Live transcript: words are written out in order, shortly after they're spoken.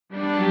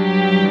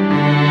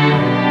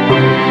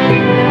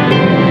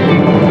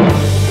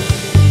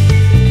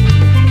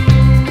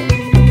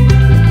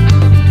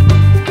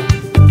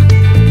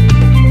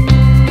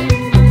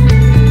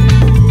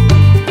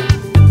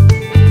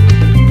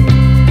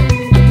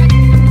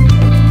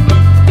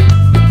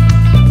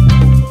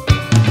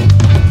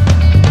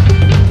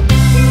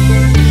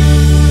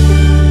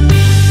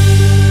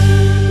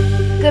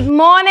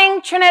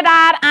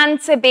Trinidad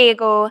and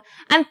Tobago,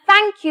 and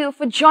thank you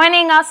for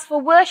joining us for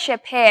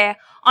worship here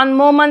on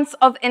Moments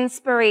of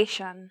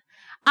Inspiration.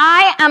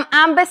 I am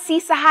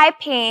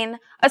Seesahai-Payne,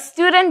 a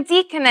student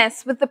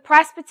deaconess with the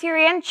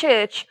Presbyterian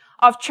Church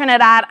of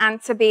Trinidad and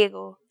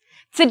Tobago.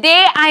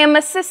 Today I am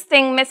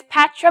assisting Miss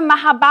Petra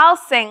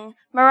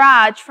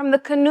Mahabalsingh-Maharaj from the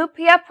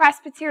Cunupia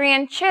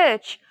Presbyterian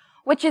Church,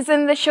 which is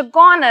in the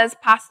Shogunas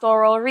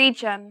pastoral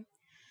region.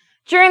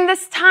 During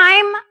this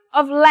time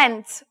of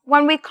Lent,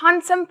 when we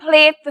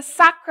contemplate the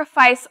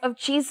sacrifice of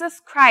Jesus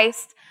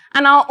Christ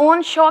and our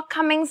own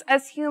shortcomings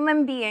as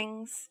human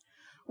beings,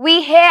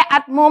 we here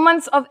at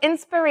Moments of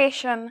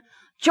Inspiration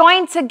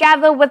join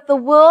together with the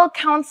World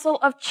Council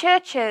of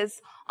Churches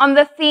on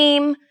the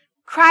theme,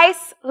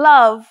 Christ's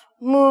love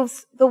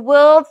moves the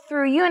world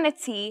through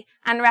unity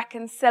and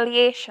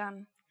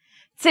reconciliation.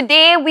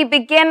 Today we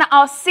begin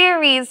our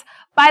series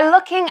by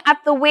looking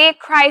at the way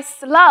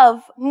Christ's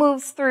love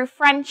moves through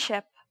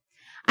friendship.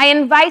 I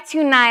invite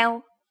you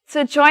now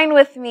to join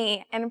with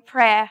me in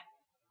prayer.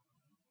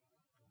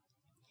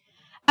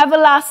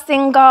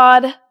 Everlasting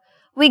God,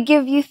 we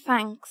give you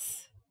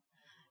thanks.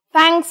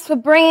 Thanks for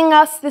bringing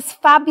us this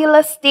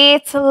fabulous day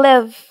to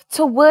live,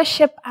 to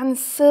worship and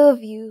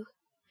serve you.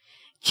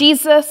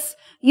 Jesus,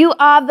 you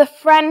are the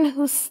friend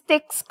who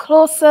sticks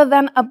closer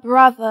than a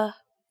brother.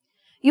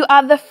 You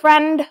are the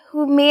friend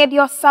who made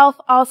yourself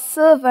our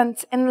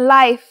servant in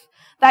life,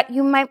 that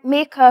you might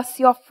make us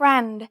your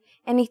friend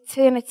in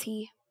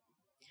eternity.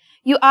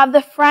 You are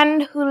the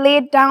friend who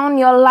laid down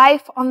your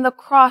life on the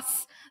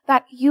cross,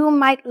 that you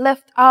might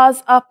lift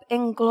ours up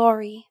in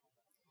glory.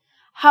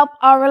 Help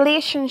our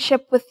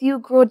relationship with you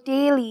grow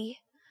daily.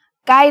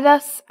 Guide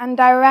us and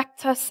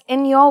direct us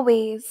in your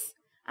ways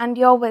and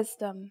your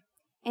wisdom.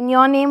 In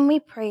your name we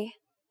pray.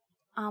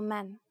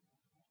 Amen.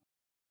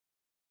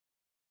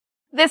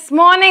 This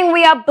morning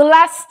we are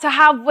blessed to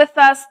have with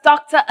us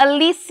Dr.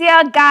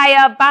 Alicia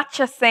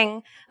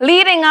Gayah-Batchasingh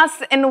leading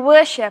us in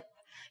worship.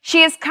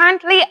 She is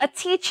currently a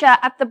teacher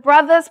at the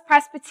Brothers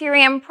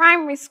Presbyterian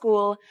Primary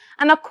School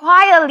and a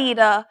choir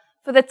leader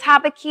for the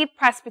Tabaquite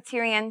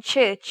Presbyterian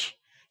Church.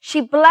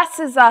 She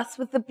blesses us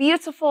with the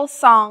beautiful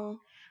song,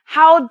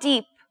 How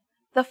Deep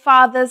the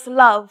Father's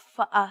Love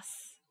for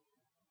Us.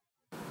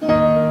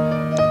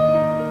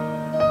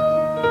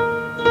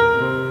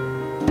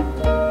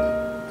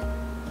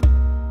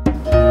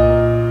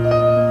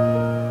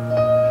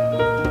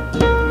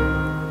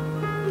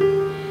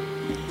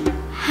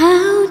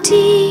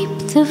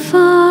 The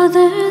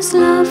Father's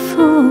love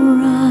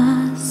for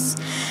us,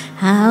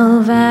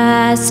 how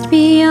vast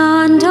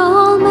beyond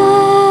all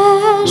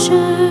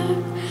measure,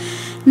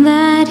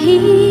 that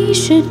He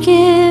should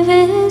give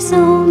His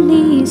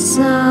only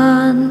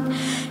Son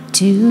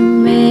to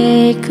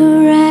make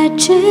a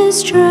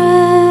wretch's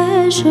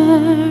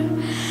treasure.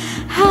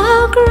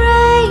 How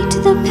great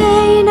the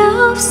pain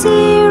of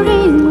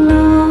searing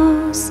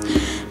loss,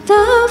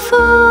 the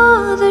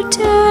Father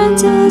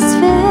turns His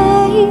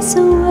face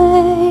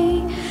away,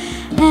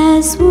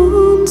 as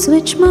wounds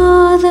which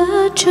mar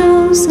the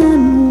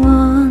chosen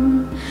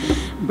one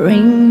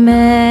bring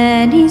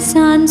many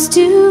sons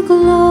to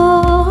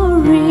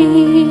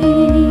glory.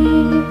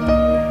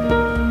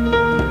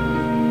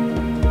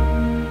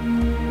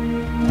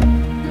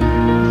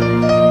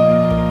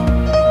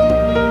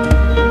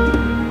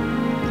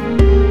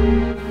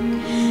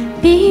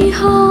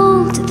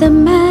 Behold the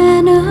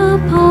man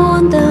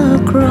upon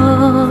the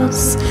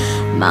cross,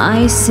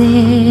 my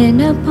sin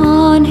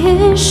upon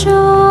His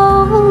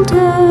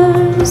shoulders.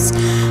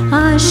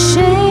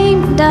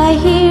 Ashamed I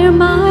hear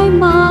my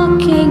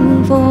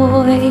mocking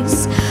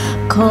voice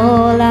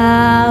call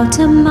out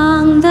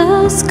among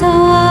the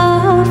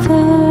scoffers.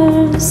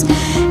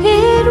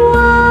 It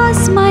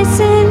was my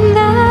sin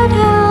that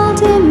held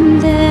Him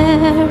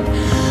there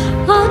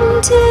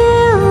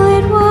until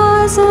it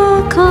was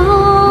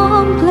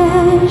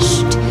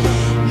accomplished.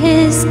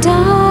 His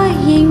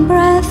dying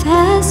breath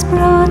has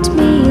brought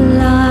me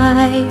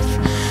life.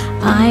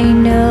 I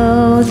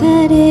know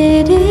that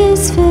it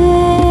is finished.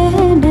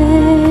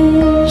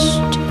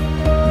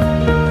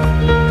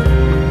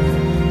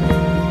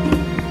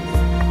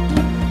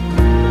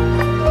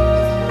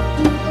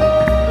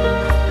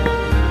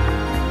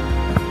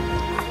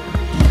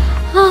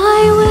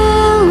 I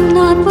will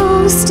not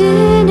boast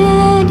in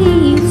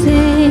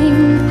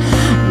anything,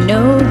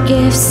 no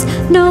gifts,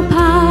 no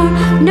power,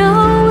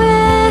 no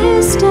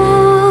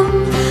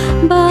wisdom,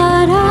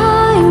 but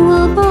I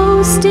will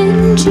boast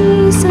in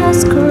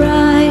Jesus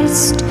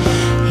Christ,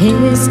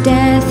 His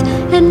death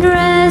and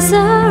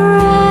resurrection.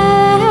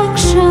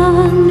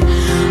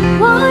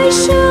 Why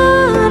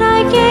should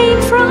I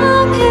gain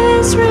from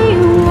His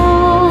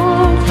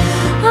reward?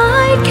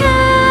 I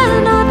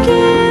cannot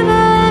give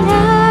an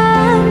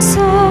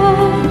answer,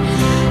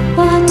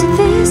 but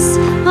this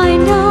I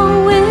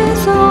know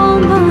with all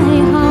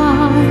my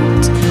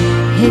heart,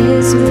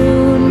 His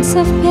wounds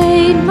have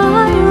paid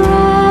my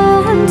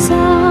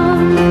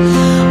ransom.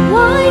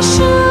 Why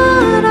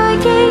should I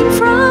gain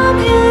from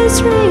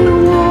His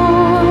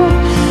reward?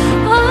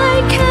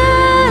 I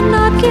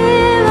cannot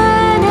give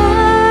an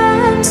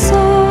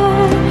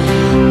answer,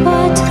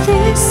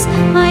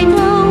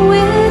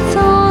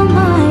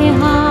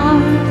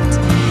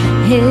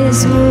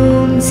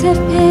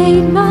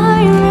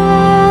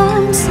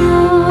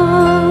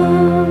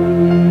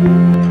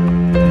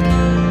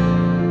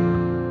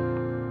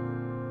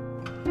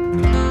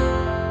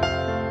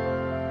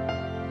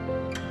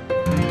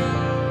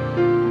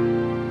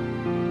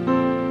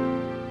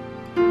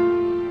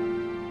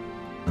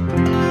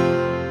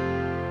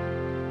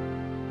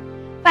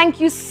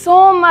 you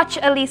so much,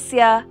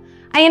 Alicia.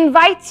 I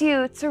invite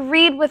you to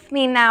read with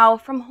me now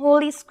from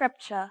Holy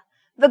Scripture,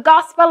 the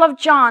Gospel of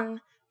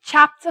John,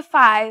 chapter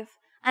 5,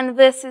 and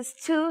verses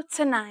 2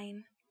 to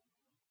 9.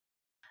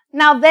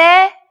 Now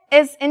there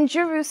is in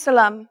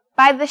Jerusalem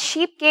by the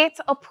sheep gate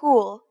a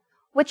pool,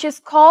 which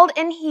is called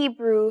in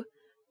Hebrew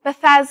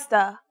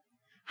Bethesda,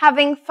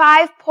 having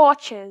 5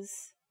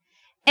 porches.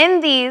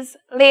 In these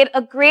laid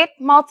a great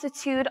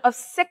multitude of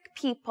sick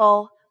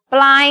people,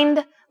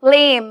 blind,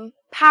 lame,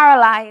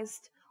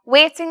 paralyzed,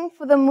 waiting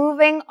for the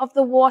moving of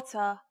the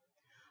water.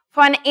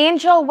 For an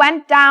angel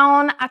went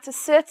down at a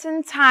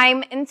certain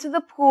time into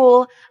the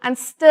pool and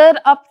stirred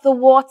up the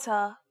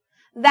water.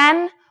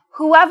 Then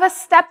whoever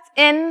stepped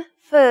in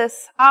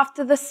first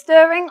after the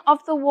stirring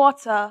of the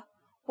water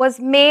was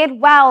made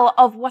well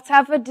of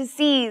whatever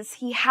disease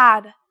he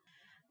had.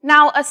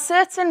 Now a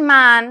certain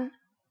man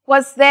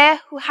was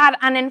there who had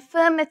an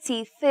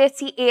infirmity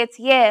 38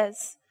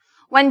 years.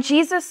 When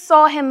Jesus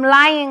saw him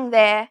lying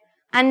there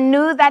and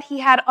knew that he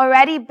had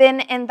already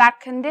been in that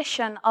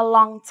condition a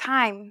long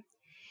time,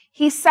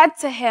 he said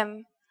to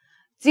him,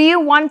 "Do you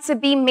want to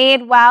be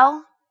made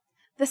well?"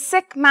 The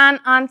sick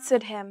man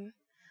answered him,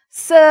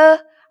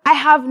 "Sir, I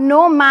have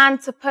no man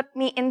to put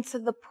me into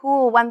the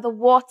pool when the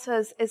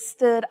waters is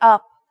stirred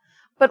up.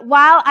 But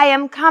while I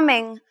am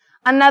coming,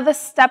 another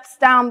steps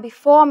down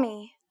before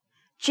me."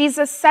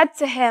 Jesus said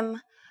to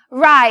him,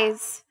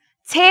 "Rise,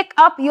 take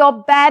up your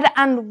bed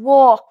and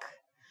walk."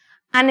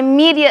 And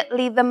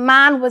immediately the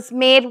man was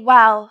made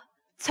well,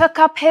 took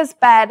up his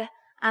bed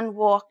and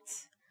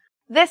walked.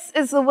 This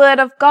is the word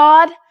of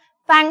God.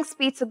 Thanks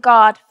be to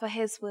God for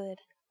his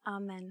word.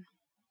 Amen.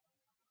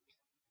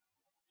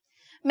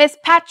 Miss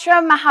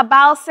Petra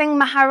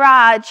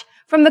Mahabalsingh-Maharaj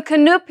from the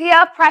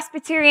Cunupia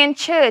Presbyterian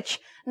Church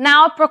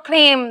now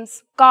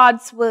proclaims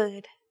God's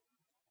word.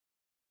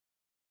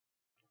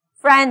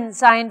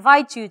 Friends, I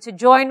invite you to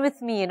join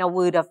with me in a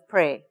word of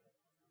prayer.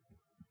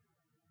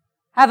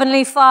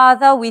 Heavenly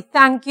Father, we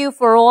thank you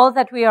for all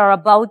that we are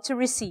about to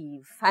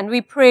receive. And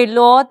we pray,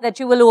 Lord, that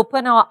you will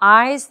open our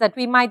eyes that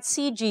we might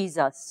see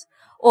Jesus.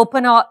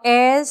 Open our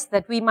ears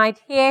that we might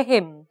hear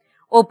him.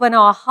 Open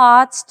our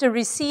hearts to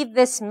receive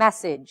this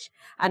message.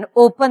 And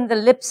open the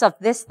lips of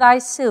this thy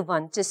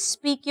servant to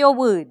speak your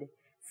word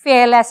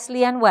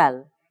fearlessly and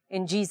well.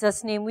 In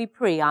Jesus' name we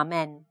pray.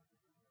 Amen.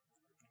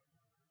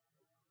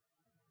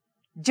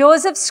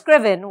 Joseph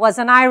Scriven was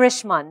an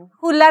Irishman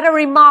who led a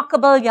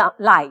remarkable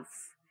life.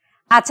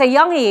 At a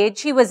young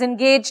age, he was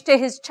engaged to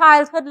his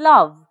childhood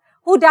love,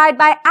 who died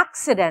by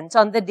accident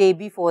on the day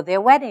before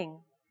their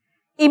wedding.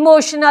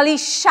 Emotionally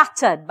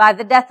shattered by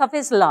the death of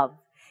his love,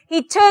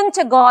 he turned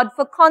to God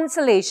for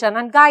consolation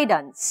and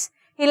guidance.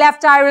 He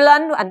left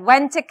Ireland and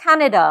went to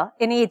Canada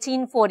in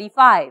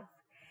 1845.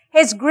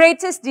 His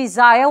greatest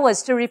desire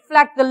was to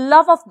reflect the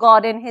love of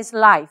God in his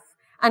life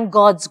and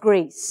God's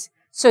grace.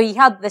 So he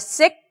helped the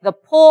sick, the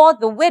poor,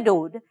 the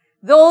widowed,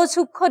 those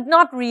who could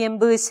not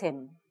reimburse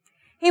him.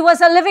 He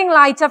was a living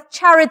light of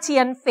charity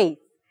and faith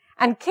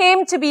and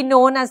came to be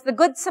known as the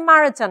Good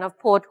Samaritan of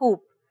Port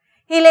Hope.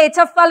 He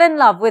later fell in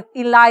love with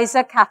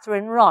Eliza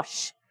Catherine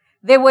Roche.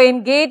 They were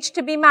engaged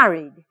to be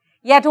married,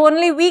 yet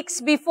only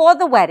weeks before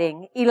the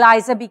wedding,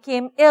 Eliza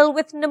became ill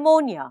with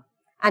pneumonia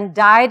and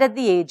died at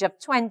the age of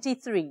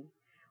 23.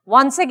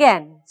 Once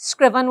again,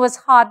 Scriven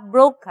was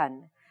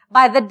heartbroken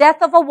by the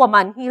death of a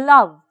woman he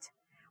loved.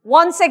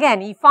 Once again,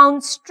 he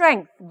found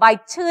strength by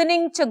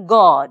turning to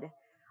God,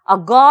 a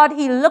God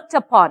he looked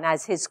upon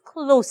as his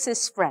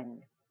closest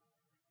friend.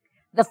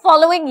 The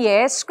following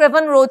year,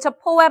 Scriven wrote a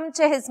poem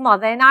to his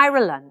mother in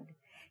Ireland.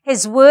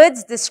 His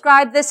words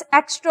describe this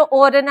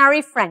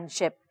extraordinary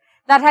friendship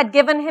that had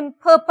given him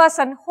purpose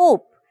and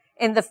hope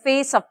in the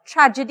face of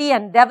tragedy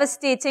and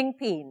devastating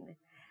pain.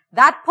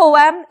 That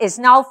poem is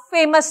now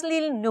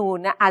famously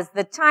known as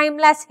the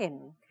timeless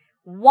hymn,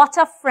 "What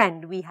a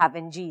Friend We Have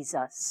in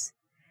Jesus."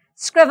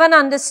 Scriven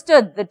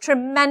understood the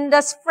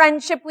tremendous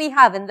friendship we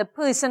have in the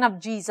person of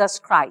Jesus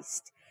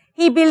Christ.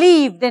 He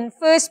believed in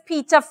 1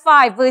 Peter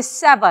 5 verse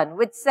 7,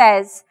 which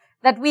says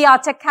that we are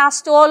to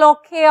cast all our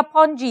care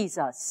upon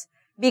Jesus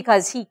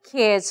because he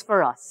cares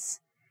for us.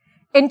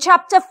 In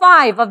chapter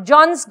 5 of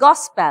John's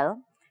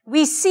Gospel,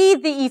 we see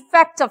the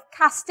effect of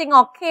casting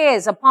our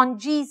cares upon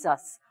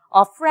Jesus,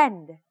 our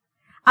friend.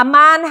 A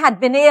man had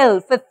been ill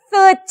for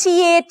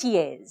 38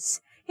 years.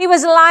 He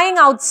was lying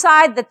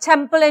outside the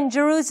temple in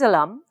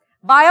Jerusalem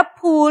by a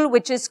pool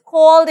which is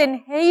called in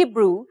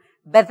Hebrew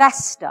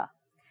Bethesda.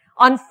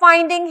 On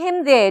finding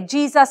him there,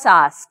 Jesus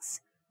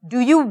asks,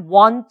 "Do you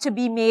want to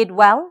be made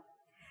well?"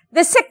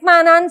 The sick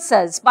man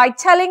answers by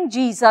telling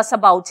Jesus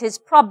about his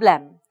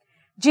problem.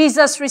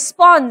 Jesus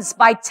responds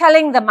by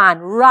telling the man,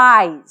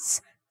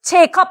 "Rise,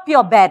 take up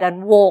your bed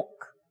and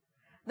walk."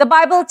 The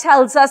Bible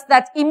tells us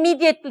that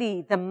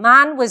immediately the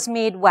man was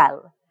made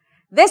well.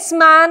 This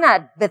man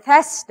at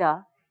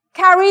Bethesda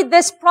carried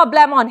this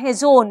problem on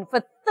his own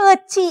for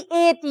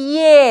 38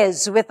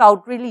 years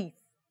without relief.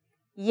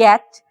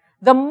 Yet,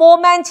 the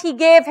moment he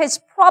gave his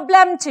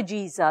problem to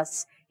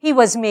Jesus, he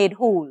was made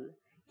whole.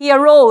 He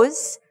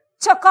arose,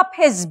 took up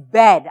his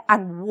bed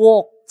and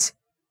walked.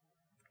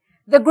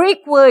 The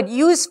Greek word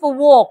used for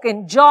walk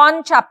in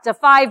John chapter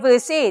 5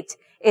 verse 8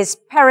 is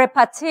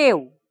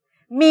peripateo,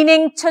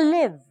 meaning to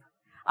live.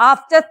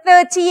 After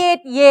 38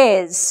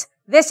 years,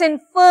 this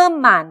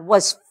infirm man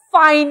was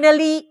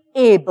finally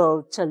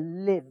able to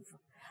live.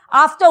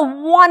 After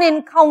one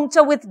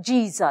encounter with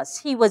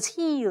Jesus, he was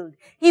healed.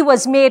 He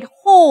was made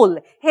whole.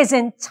 His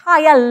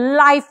entire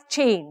life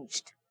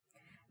changed.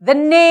 The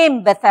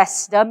name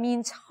Bethesda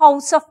means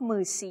house of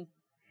mercy.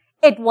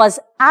 It was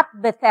at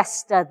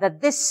Bethesda that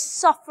this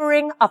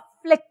suffering,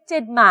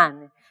 afflicted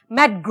man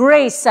met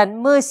grace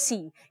and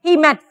mercy. He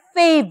met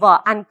favor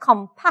and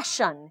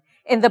compassion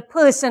in the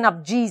person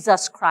of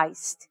Jesus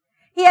Christ.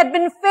 He had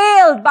been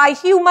failed by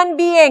human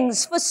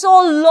beings for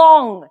so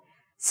long,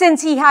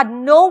 since he had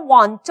no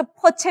one to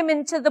put him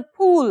into the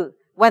pool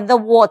when the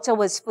water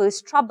was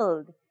first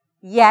troubled.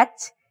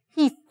 Yet,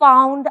 he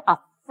found a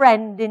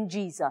friend in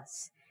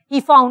Jesus. He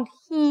found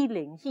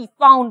healing. He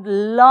found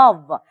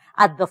love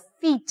at the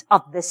feet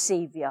of the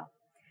Savior.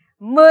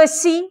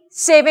 Mercy,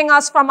 saving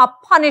us from a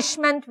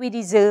punishment we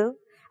deserve,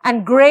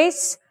 and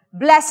grace,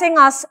 blessing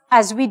us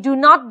as we do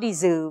not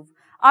deserve,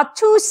 are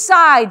two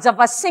sides of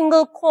a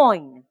single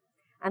coin,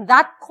 and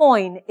that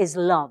coin is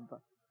love.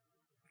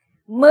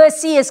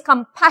 Mercy is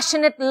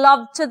compassionate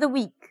love to the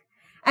weak,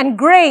 and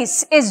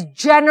grace is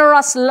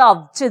generous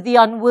love to the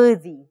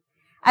unworthy.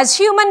 As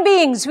human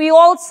beings, we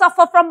all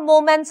suffer from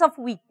moments of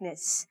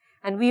weakness,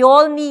 and we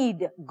all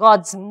need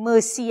God's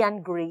mercy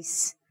and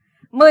grace.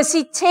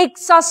 Mercy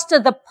takes us to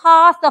the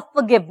path of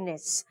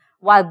forgiveness,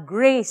 while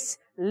grace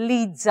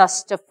leads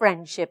us to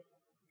friendship.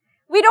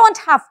 We don't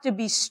have to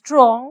be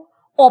strong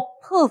or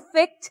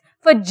perfect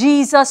for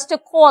Jesus to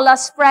call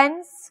us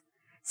friends.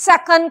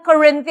 2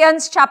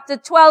 Corinthians chapter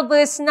 12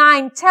 verse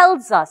 9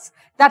 tells us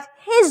that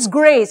His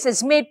grace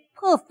is made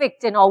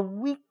perfect in our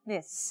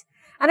weakness.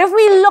 And if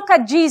we look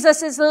at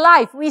Jesus'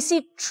 life, we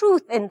see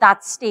truth in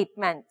that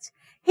statement.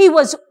 He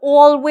was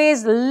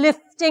always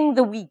lifting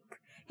the weak.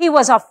 He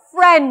was a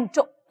friend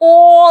to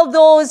all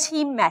those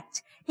he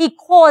met. He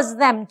caused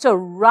them to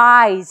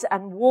rise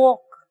and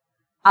walk.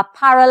 A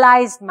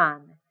paralyzed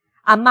man,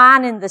 a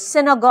man in the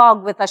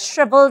synagogue with a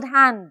shriveled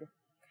hand,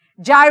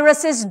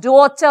 Jairus'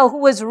 daughter who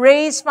was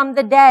raised from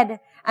the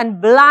dead,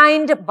 and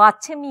blind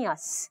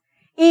Bartimaeus.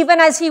 Even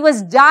as he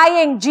was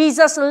dying,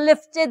 Jesus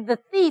lifted the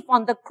thief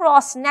on the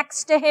cross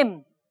next to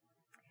him.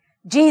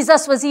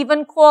 Jesus was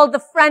even called the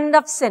friend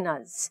of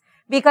sinners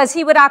because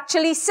he would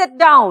actually sit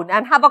down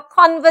and have a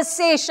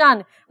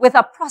conversation with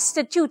a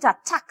prostitute, a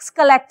tax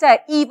collector,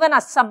 even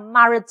a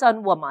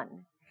Samaritan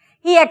woman.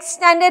 He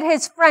extended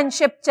his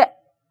friendship to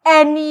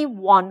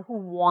anyone who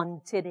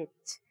wanted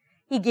it.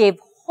 He gave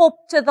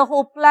hope to the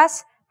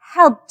hopeless,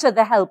 help to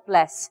the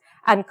helpless,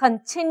 and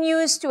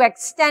continues to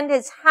extend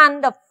his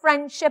hand of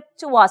friendship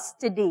to us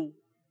today.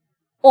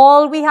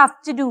 All we have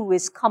to do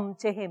is come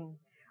to him.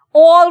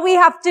 All we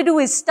have to do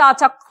is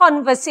start a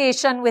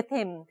conversation with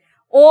him.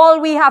 All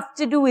we have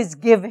to do is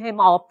give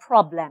him our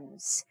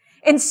problems.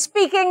 In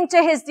speaking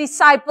to his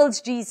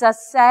disciples,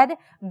 Jesus said,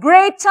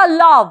 "Greater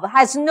love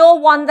has no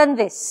one than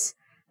this,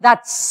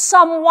 that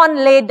someone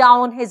lay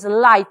down his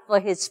life for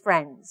his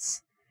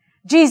friends."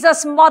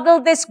 Jesus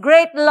modeled this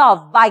great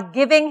love by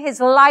giving his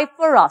life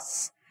for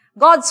us.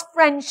 God's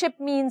friendship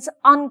means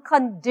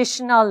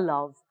unconditional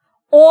love,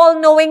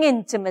 all-knowing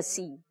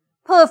intimacy,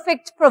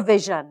 perfect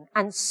provision,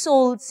 and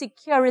soul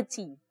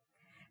security.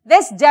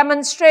 This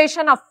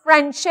demonstration of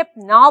friendship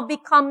now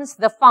becomes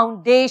the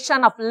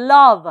foundation of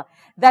love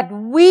that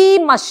we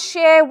must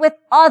share with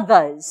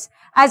others,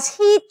 as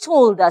he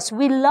told us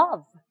we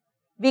love,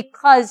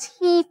 because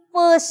he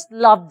first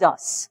loved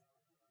us.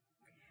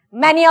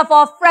 Many of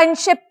our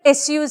friendship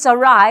issues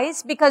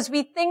arise because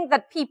we think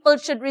that people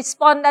should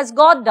respond as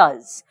God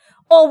does,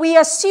 or we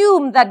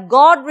assume that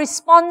God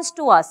responds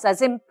to us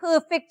as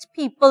imperfect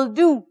people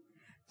do.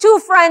 Two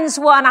friends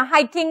were on a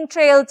hiking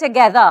trail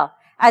together.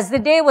 As the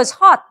day was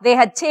hot, they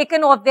had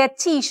taken off their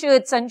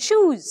t-shirts and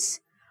shoes.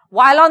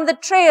 While on the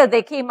trail,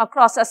 they came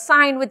across a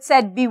sign which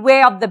said,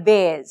 "Beware of the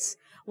bears."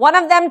 One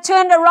of them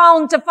turned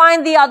around to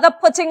find the other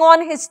putting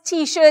on his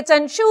t-shirt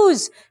and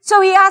shoes.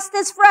 So he asked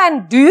his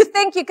friend, "Do you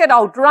think you could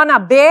outrun a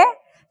bear?"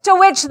 To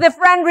which the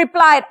friend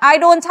replied, "I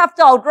don't have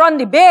to outrun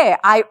the bear.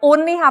 I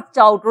only have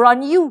to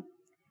outrun you."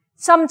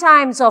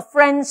 Sometimes our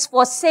friends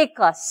forsake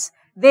us.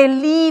 They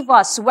leave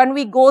us when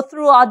we go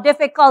through our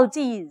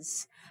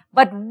difficulties.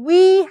 But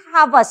we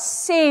have a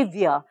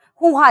Savior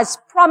who has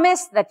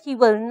promised that he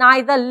will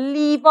neither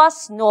leave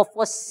us nor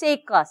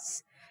forsake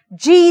us.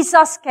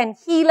 Jesus can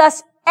heal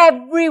us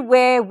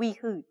everywhere we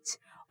hurt.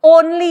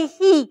 Only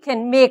he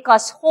can make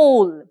us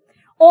whole.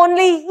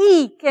 Only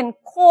he can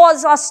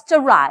cause us to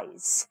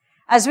rise.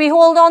 As we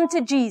hold on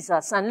to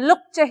Jesus and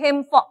look to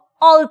him for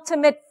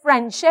ultimate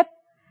friendship,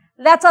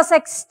 let us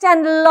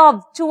extend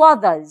love to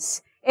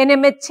others in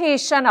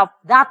imitation of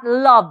that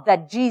love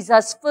that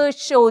Jesus first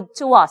showed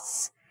to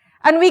us.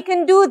 And we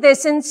can do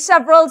this in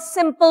several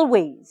simple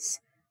ways.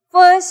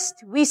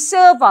 First, we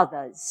serve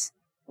others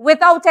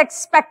without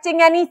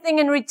expecting anything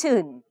in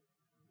return.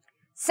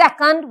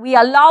 Second, we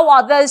allow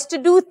others to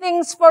do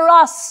things for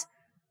us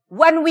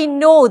when we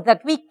know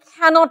that we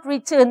cannot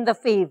return the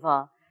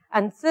favor.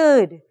 And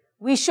third,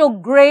 we show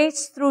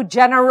grace through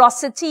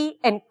generosity,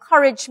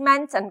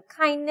 encouragement, and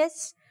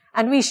kindness,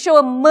 and we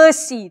show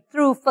mercy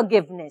through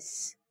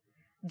forgiveness.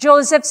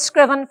 Joseph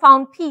Scriven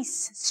found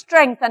peace,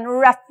 strength, and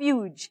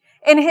refuge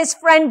in his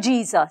friend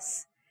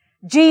Jesus.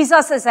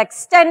 Jesus is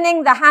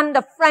extending the hand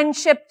of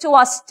friendship to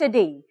us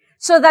today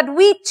so that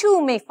we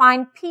too may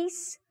find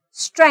peace,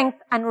 strength,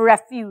 and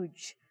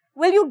refuge.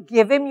 Will you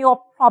give him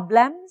your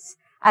problems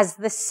as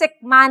the sick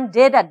man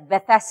did at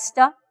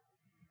Bethesda?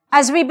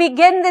 As we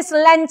begin this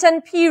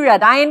Lenten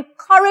period, I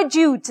encourage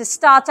you to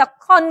start a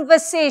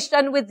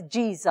conversation with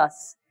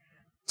Jesus.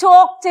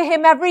 Talk to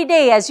him every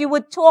day as you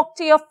would talk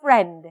to your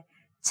friend.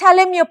 Tell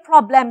him your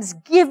problems.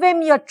 Give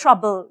him your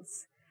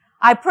troubles.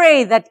 I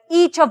pray that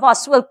each of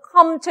us will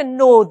come to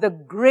know the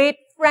great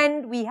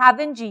friend we have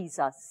in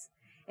Jesus.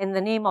 In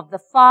the name of the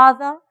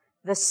Father,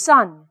 the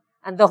Son,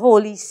 and the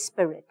Holy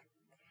Spirit.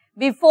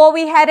 Before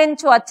we head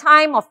into a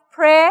time of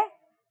prayer,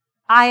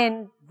 I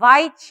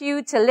invite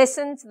you to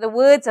listen to the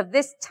words of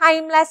this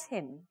timeless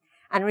hymn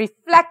and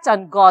reflect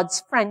on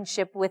God's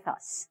friendship with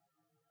us.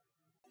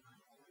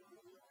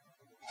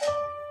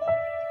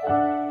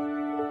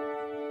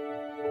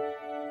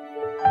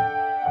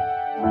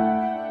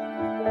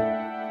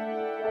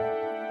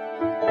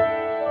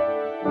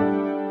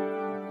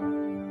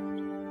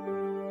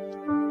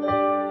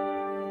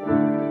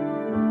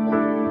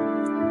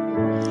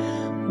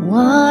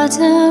 What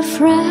a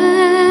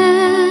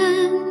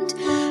friend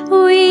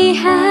we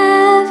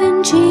have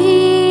in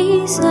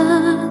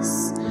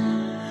Jesus,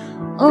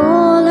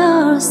 all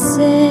our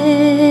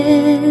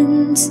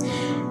sins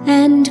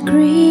and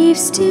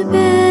griefs to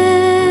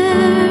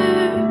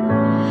bear.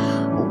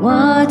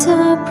 What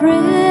a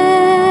privilege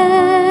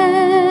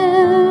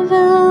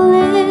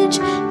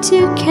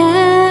to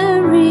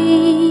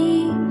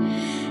carry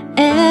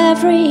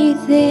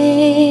everything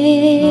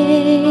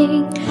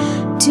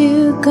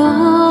to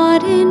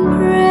God in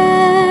prayer.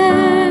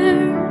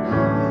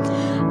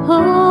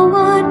 Oh,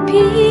 what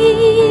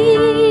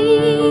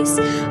peace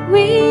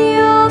we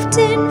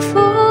often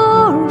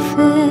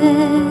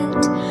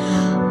forfeit.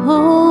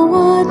 Oh,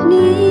 what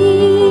needless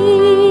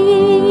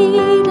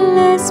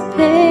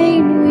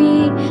pain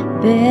we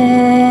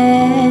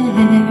bear.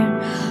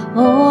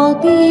 All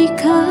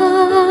because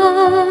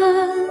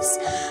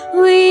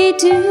we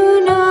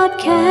do not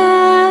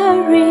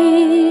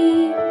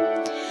carry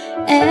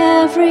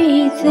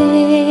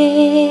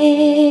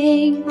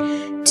everything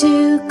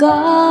to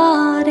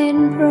God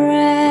in prayer.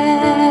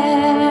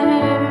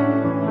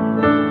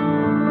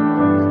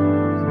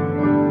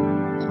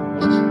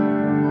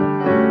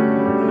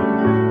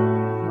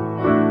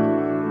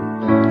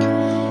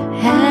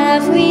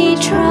 Have we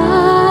trials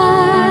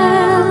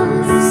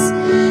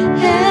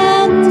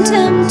and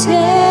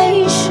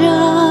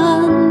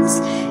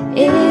temptations?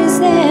 Is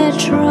there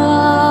trouble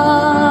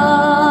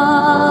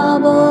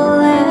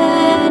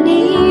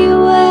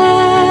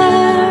anywhere?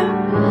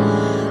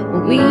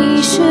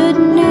 We should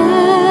never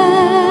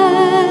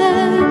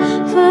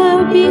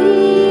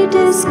be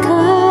discouraged.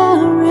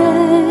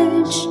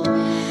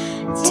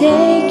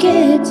 Take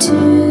it to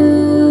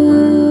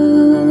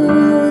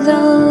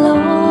the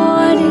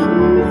Lord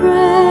in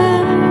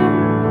prayer.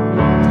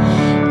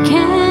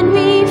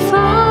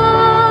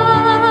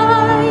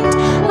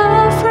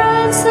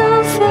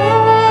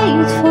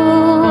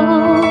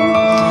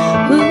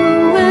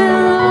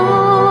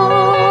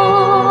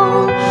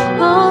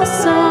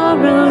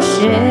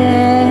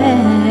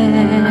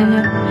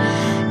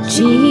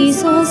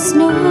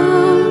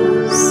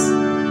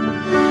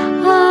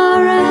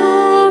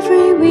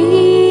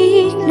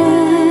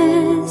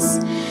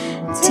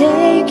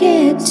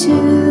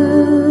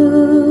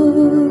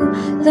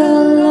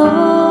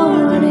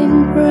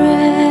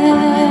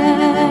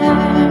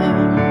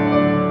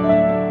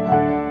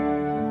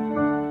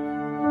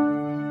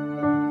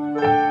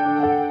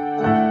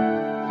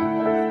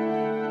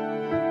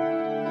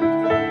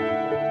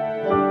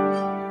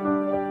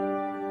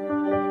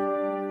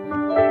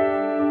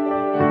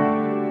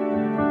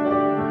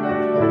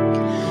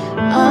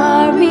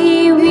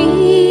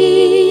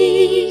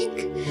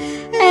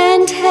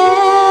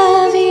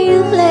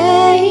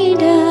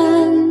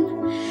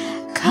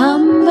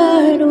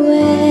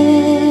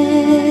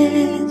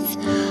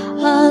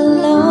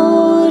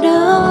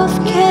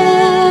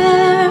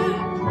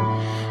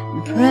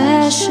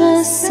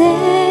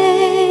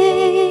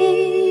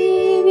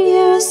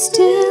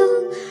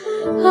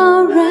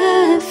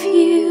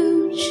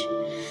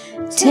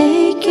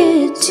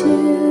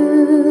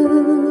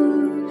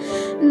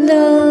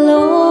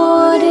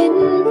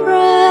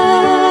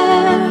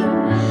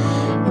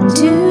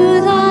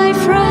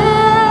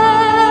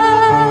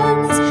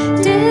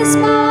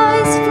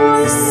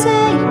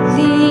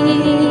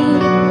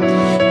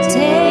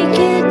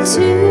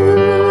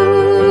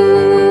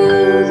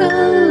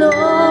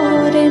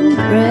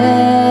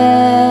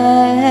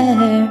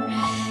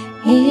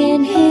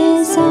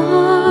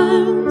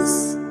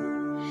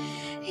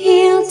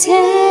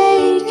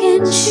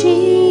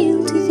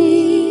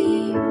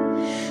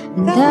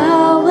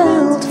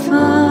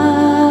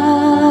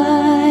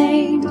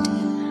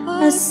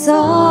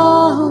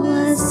 all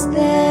was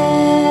there.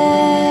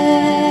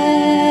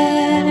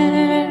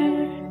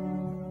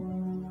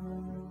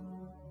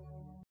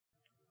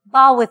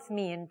 Bow with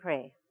me and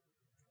pray.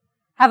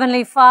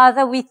 Heavenly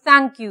Father, we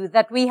thank you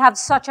that we have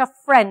such a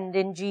friend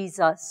in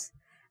Jesus,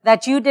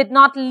 that you did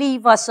not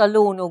leave us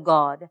alone, O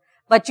God,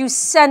 but you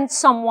sent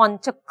someone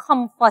to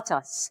comfort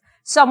us,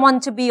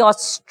 someone to be our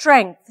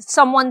strength,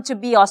 someone to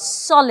be our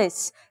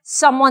solace,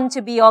 someone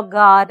to be our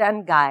guard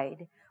and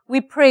guide.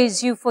 We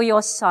praise you for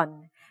your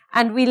Son,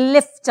 and we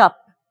lift up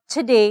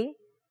today,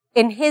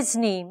 in his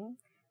name,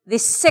 the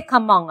sick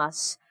among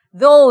us,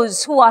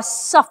 those who are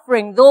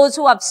suffering, those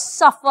who have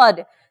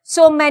suffered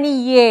so many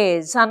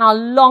years and are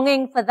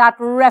longing for that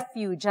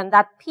refuge and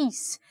that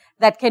peace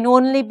that can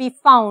only be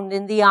found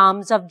in the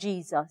arms of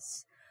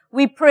Jesus.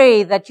 We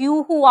pray that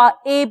you who are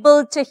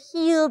able to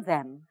heal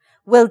them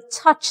will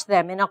touch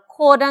them in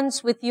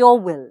accordance with your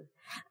will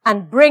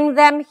and bring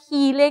them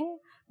healing,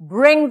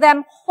 bring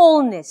them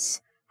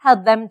wholeness,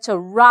 help them to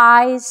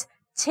rise,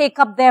 take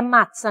up their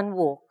mats and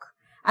walk.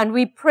 And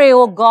we pray,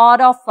 O God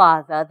our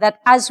Father, that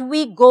as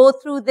we go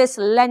through this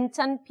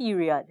Lenten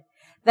period,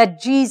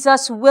 that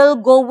Jesus will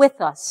go with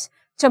us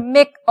to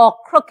make our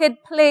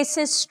crooked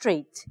places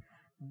straight.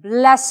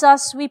 Bless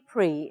us, we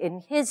pray, in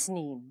his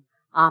name.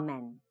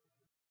 Amen.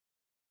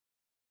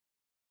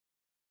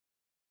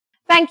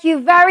 Thank you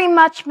very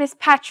much, Miss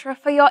Petra,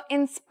 for your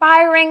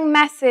inspiring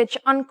message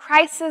on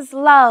Christ's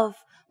love,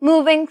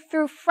 moving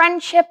through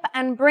friendship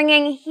and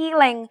bringing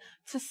healing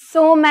to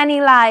so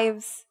many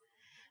lives.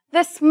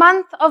 This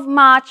month of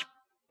March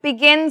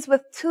begins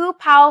with 2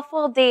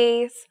 powerful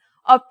days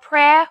of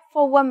prayer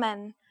for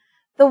women.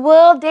 The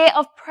World Day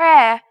of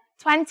Prayer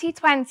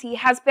 2020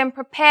 has been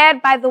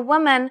prepared by the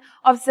women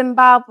of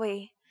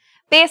Zimbabwe.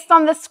 Based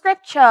on the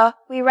scripture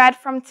we read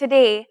from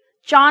today,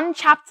 John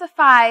chapter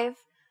 5,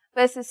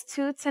 verses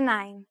 2 to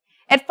 9.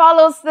 It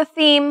follows the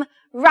theme,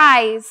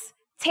 Rise,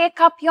 take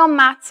up your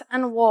mat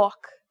and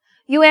walk.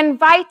 You are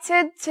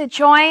invited to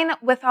join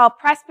with our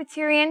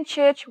Presbyterian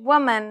Church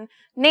women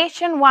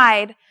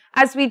nationwide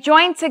as we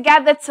join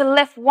together to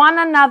lift one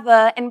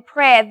another in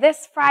prayer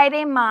this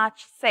Friday,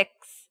 March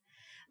 6th.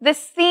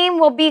 This theme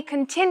will be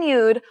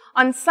continued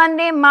on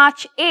Sunday,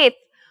 March 8th,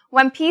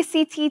 when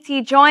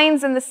PCTT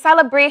joins in the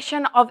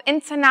celebration of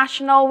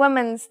International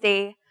Women's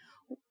Day.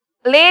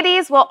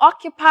 Ladies will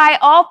occupy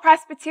all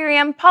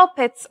Presbyterian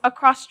pulpits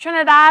across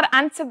Trinidad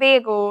and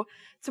Tobago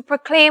to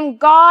proclaim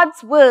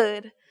God's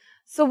word.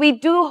 So we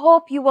do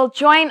hope you will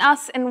join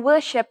us in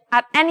worship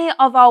at any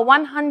of our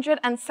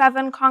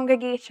 107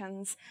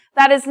 congregations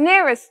that is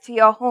nearest to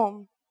your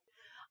home.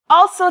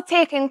 Also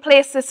taking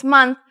place this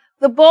month,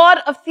 the Board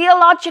of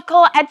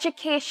Theological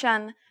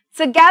Education,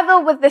 together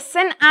with the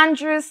St.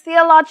 Andrew's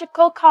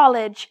Theological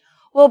College,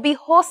 will be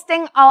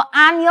hosting our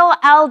annual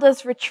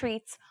Elders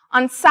Retreat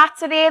on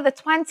Saturday, the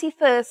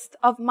 21st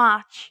of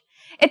March.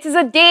 It is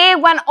a day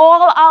when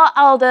all our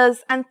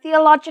elders and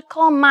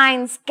theological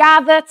minds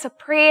gather to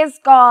praise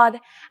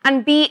God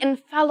and be in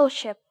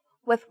fellowship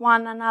with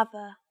one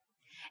another.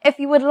 If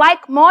you would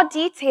like more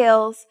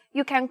details,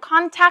 you can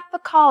contact the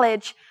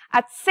college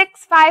at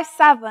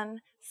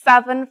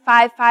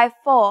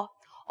 657-7554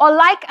 or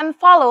like and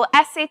follow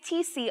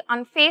SATC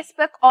on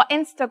Facebook or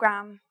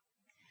Instagram.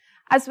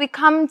 As we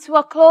come to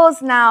a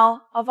close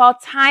now of our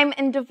time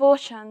in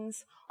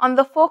devotions on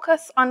the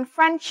focus on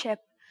friendship,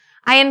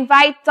 I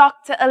invite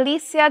Dr.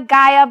 Alicia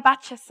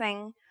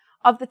Gayah-Batchasingh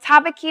of the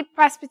Tabaquite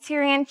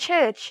Presbyterian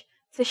Church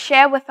to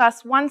share with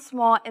us once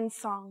more in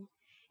song,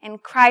 In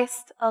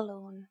Christ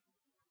Alone.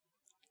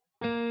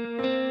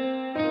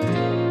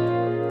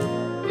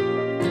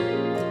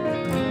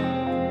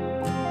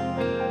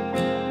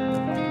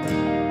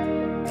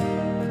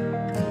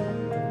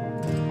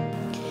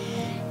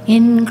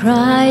 In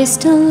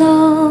Christ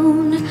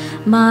alone,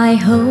 my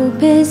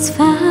hope is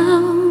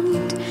found.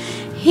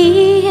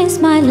 He is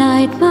my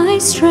light, my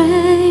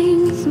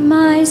strength,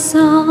 my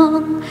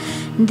song.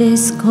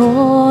 This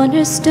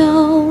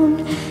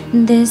cornerstone,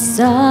 this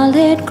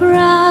solid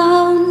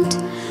ground,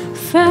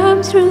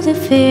 firm through the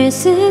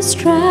fiercest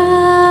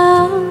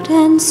drought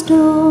and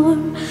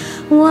storm.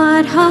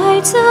 What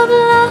heights of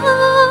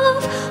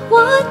love,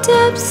 what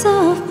depths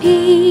of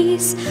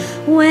peace,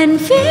 when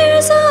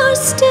fears are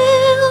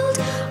stilled,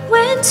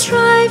 when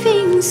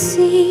striving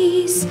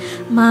cease.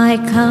 My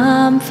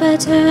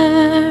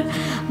comforter,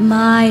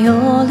 my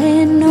all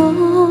in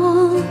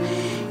all,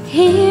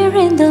 here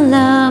in the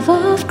love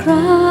of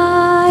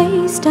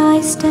Christ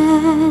I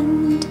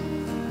stand.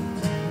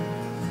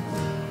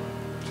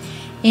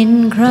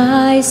 In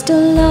Christ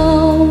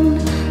alone,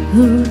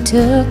 who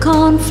took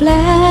on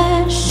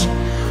flesh,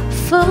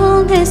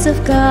 fullness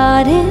of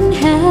God in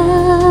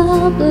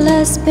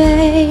helpless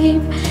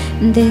babe,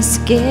 this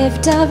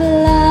gift of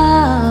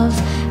love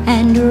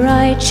and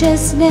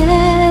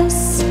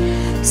righteousness,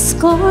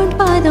 scorned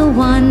by the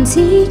ones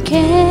he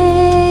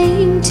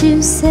came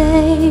to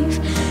save,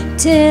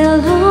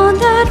 till on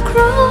that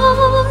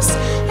cross,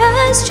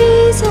 as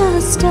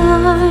Jesus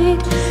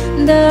died,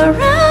 the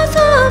wrath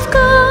of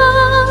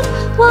God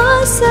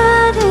was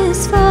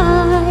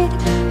satisfied,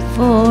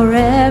 for for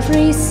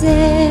every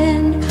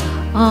sin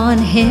on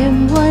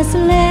him was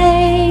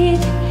laid.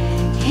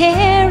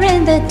 Here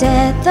in the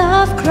death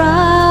of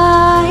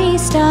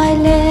Christ I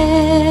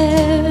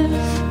live.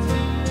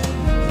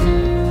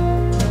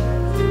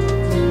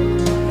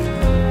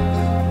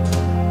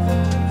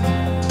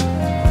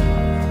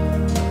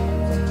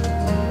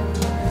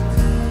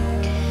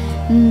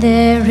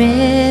 There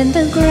in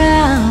the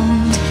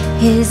ground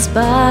his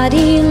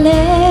body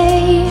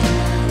lay,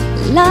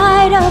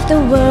 light of the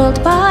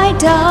world by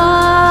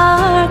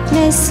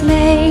darkness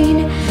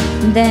slain.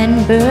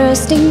 Then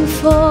bursting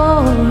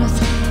forth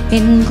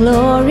in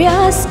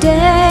glorious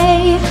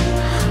day,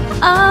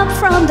 up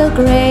from the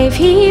grave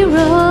he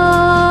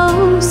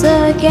rose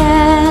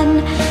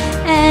again.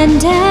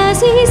 And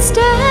as he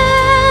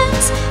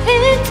stands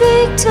in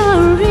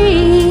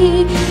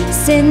victory,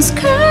 sin's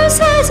curse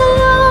has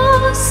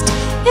lost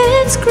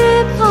its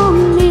grip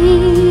on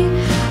me.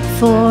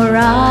 For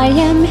I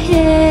am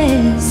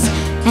his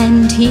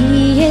and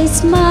he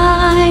is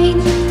mine,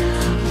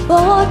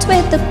 bought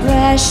with the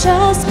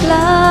precious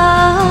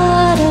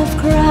blood of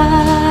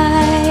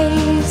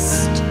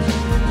Christ.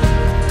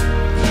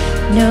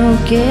 No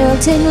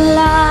guilt in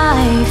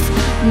life,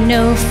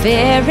 no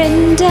fear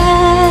in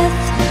death.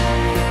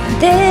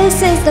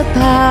 This is the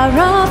power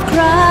of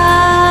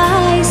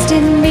Christ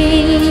in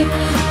me.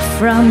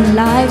 From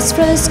life's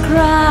first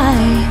cry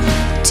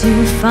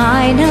to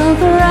final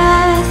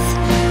breath,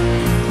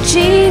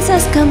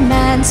 Jesus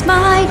commands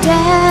my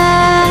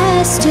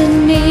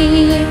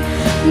destiny.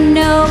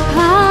 No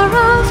power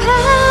of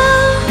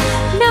hell,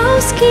 no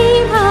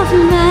scheme of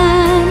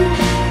man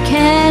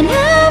can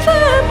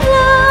ever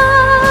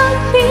pluck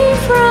me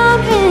from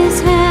his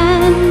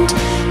hand,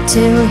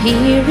 till he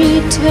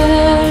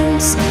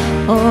returns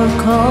or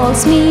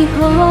calls me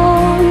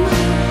home.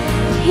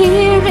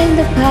 Here in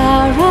the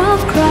power of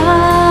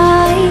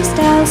Christ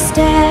I'll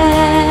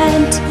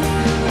stand.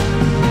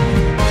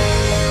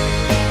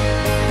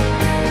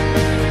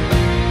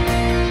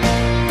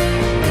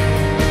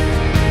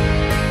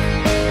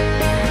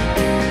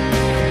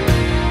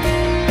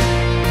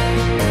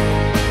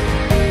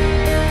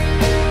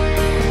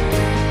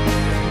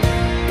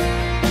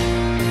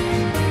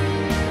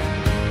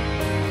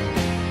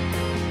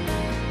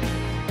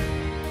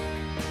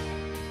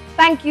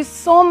 Thank you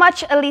so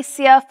much,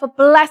 Alicia, for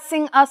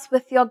blessing us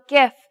with your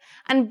gift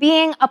and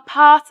being a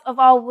part of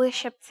our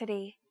worship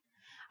today.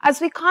 As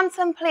we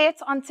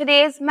contemplate on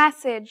today's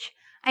message,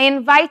 I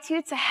invite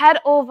you to head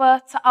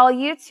over to our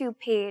YouTube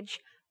page,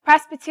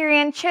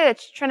 Presbyterian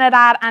Church,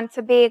 Trinidad and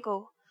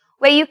Tobago,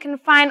 where you can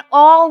find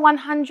all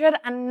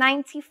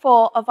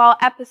 194 of our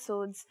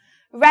episodes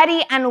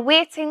ready and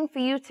waiting for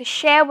you to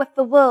share with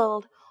the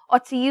world or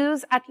to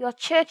use at your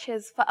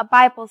churches for a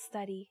Bible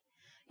study.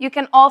 You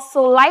can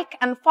also like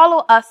and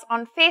follow us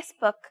on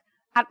Facebook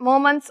at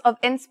Moments of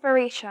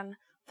Inspiration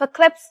for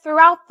clips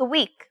throughout the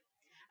week.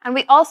 And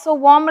we also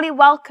warmly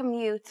welcome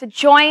you to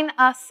join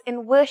us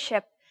in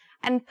worship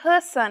in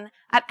person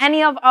at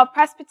any of our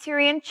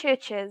Presbyterian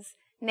churches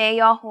near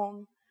your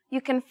home.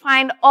 You can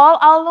find all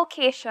our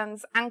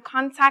locations and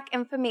contact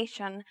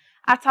information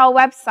at our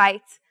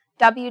website,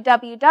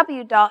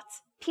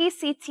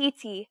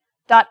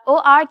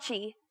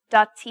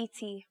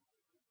 www.pctt.org.tt.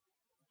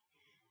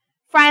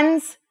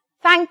 Friends,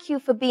 thank you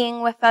for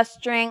being with us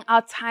during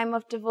our time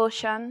of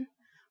devotion.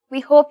 We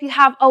hope you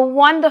have a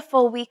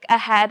wonderful week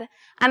ahead,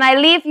 and I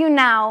leave you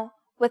now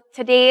with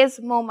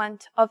today's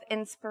moment of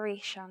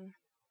inspiration.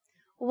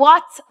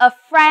 What a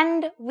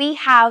friend we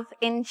have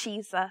in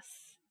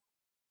Jesus.